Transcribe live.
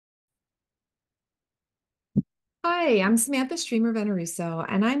Hi, I'm Samantha Streamer Veneruso,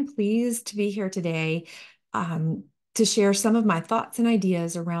 and I'm pleased to be here today to share some of my thoughts and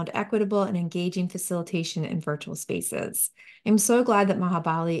ideas around equitable and engaging facilitation in virtual spaces. I'm so glad that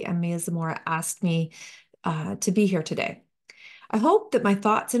Mahabali and Mia Zamora asked me to be here today. I hope that my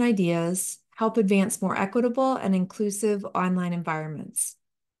thoughts and ideas help advance more equitable and inclusive online environments.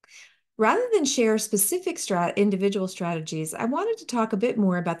 Rather than share specific individual strategies, I wanted to talk a bit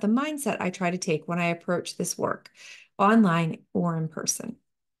more about the mindset I try to take when I approach this work, online or in person.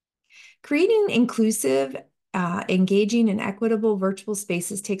 Creating inclusive, engaging, and equitable virtual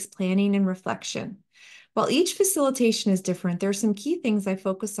spaces takes planning and reflection. While each facilitation is different, there are some key things I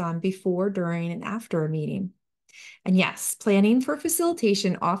focus on before, during, and after a meeting. And yes, planning for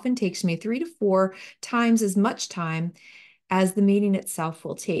facilitation often takes me 3 to 4 times as much time as the meeting itself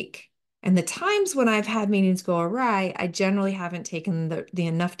will take. And the times when I've had meetings go awry, I generally haven't taken the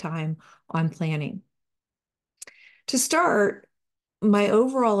enough time on planning. To start, my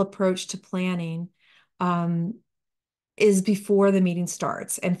overall approach to planning um, is before the meeting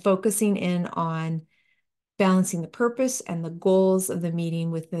starts and focusing in on balancing the purpose and the goals of the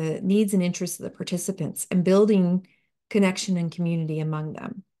meeting with the needs and interests of the participants and building connection and community among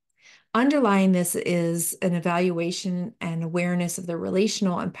them. Underlying this is an evaluation and awareness of the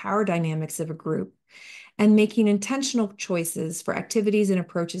relational and power dynamics of a group and making intentional choices for activities and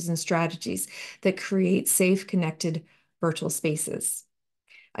approaches and strategies that create safe, connected virtual spaces.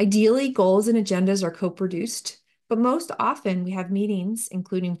 Ideally, goals and agendas are co-produced, but most often we have meetings,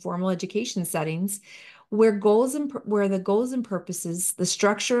 including formal education settings, where the goals and purposes, the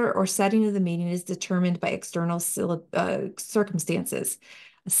structure or setting of the meeting is determined by external circumstances,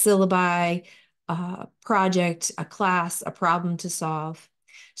 a syllabi, a project, a class, a problem to solve.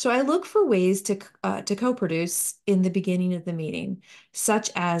 So I look for ways to co-produce in the beginning of the meeting,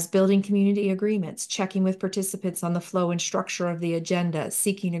 such as building community agreements, checking with participants on the flow and structure of the agenda,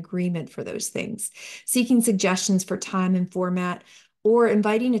 seeking agreement for those things, seeking suggestions for time and format, or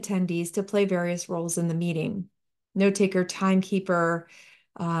inviting attendees to play various roles in the meeting. Note taker, timekeeper,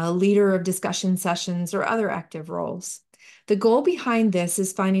 leader of discussion sessions, or other active roles. The goal behind this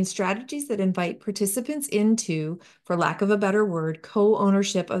is finding strategies that invite participants into, for lack of a better word,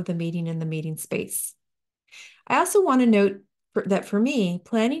 co-ownership of the meeting and the meeting space. I also want to note that for me,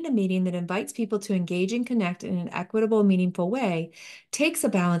 planning a meeting that invites people to engage and connect in an equitable, meaningful way takes a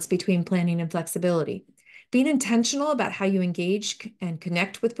balance between planning and flexibility. Being intentional about how you engage and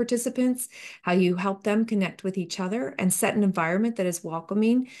connect with participants, how you help them connect with each other, and set an environment that is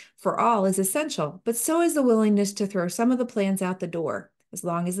welcoming for all is essential, but so is the willingness to throw some of the plans out the door, as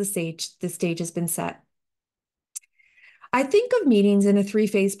long as the stage has been set. I think of meetings in a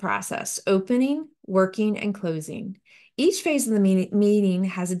three-phase process: opening, working, and closing. Each phase of the meeting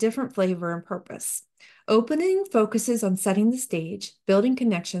has a different flavor and purpose. Opening focuses on setting the stage, building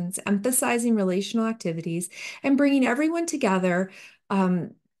connections, emphasizing relational activities, and bringing everyone together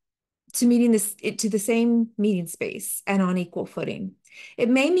um, to the same meeting space and on equal footing. It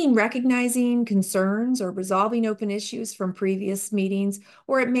may mean recognizing concerns or resolving open issues from previous meetings,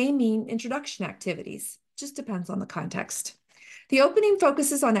 or it may mean introduction activities. Just depends on the context. The opening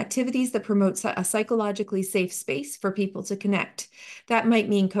focuses on activities that promote a psychologically safe space for people to connect. That might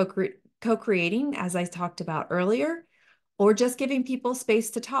mean co-creating, as I talked about earlier, or just giving people space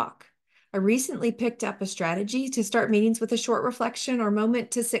to talk. I recently picked up a strategy to start meetings with a short reflection or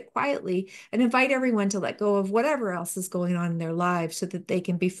moment to sit quietly and invite everyone to let go of whatever else is going on in their lives so that they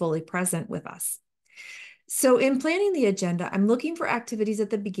can be fully present with us. So in planning the agenda, I'm looking for activities at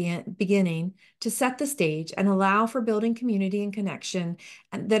the beginning to set the stage and allow for building community and connection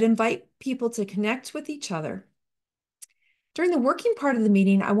and that invite people to connect with each other. During the working part of the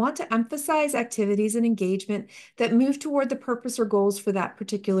meeting, I want to emphasize activities and engagement that move toward the purpose or goals for that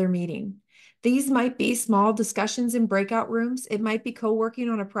particular meeting. These might be small discussions in breakout rooms. It might be co-working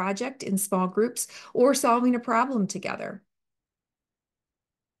on a project in small groups or solving a problem together.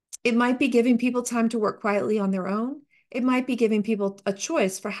 It might be giving people time to work quietly on their own. It might be giving people a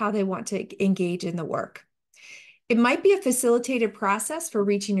choice for how they want to engage in the work. It might be a facilitated process for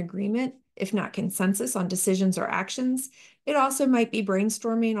reaching agreement, if not consensus, on decisions or actions. It also might be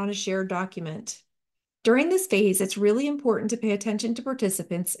brainstorming on a shared document. During this phase, it's really important to pay attention to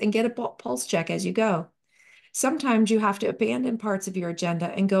participants and get a pulse check as you go. Sometimes you have to abandon parts of your agenda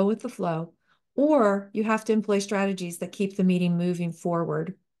and go with the flow, or you have to employ strategies that keep the meeting moving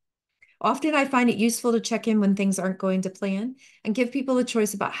forward. Often I find it useful to check in when things aren't going to plan and give people a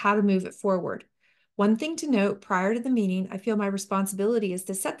choice about how to move it forward. One thing to note, prior to the meeting, I feel my responsibility is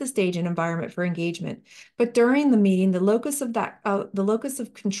to set the stage and environment for engagement. But during the meeting, the locus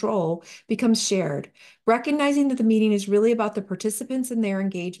of control becomes shared. Recognizing that the meeting is really about the participants and their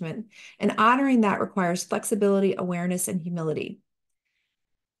engagement, and honoring that requires flexibility, awareness, and humility.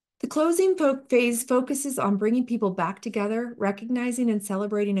 The closing phase focuses on bringing people back together, recognizing and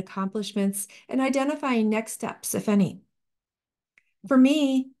celebrating accomplishments, and identifying next steps, if any. For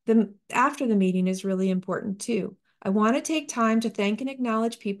me, after the meeting is really important too. I want to take time to thank and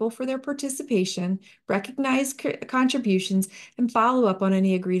acknowledge people for their participation, recognize contributions, and follow up on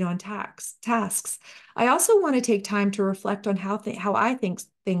any agreed on tasks. I also want to take time to reflect on how I think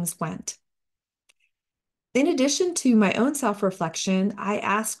things went. In addition to my own self-reflection, I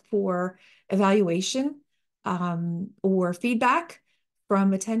ask for evaluation or feedback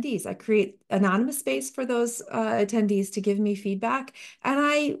from attendees. I create anonymous space for those attendees to give me feedback.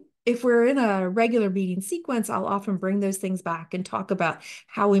 And if we're in a regular meeting sequence, I'll often bring those things back and talk about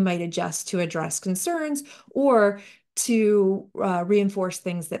how we might adjust to address concerns or to reinforce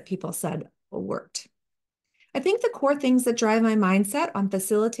things that people said worked. I think the core things that drive my mindset on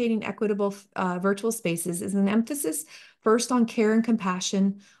facilitating equitable virtual spaces is an emphasis first on care and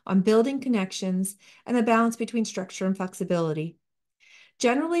compassion, on building connections, and a balance between structure and flexibility.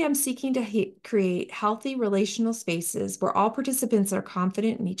 Generally, I'm seeking to create healthy relational spaces where all participants are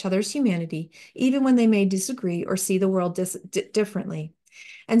confident in each other's humanity, even when they may disagree or see the world differently.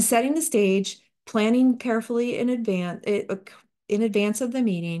 And setting the stage, planning carefully in advance of the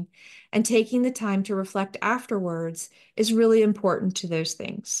meeting, and taking the time to reflect afterwards is really important to those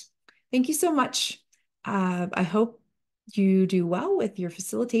things. Thank you so much. I hope you do well with your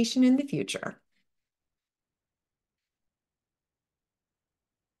facilitation in the future.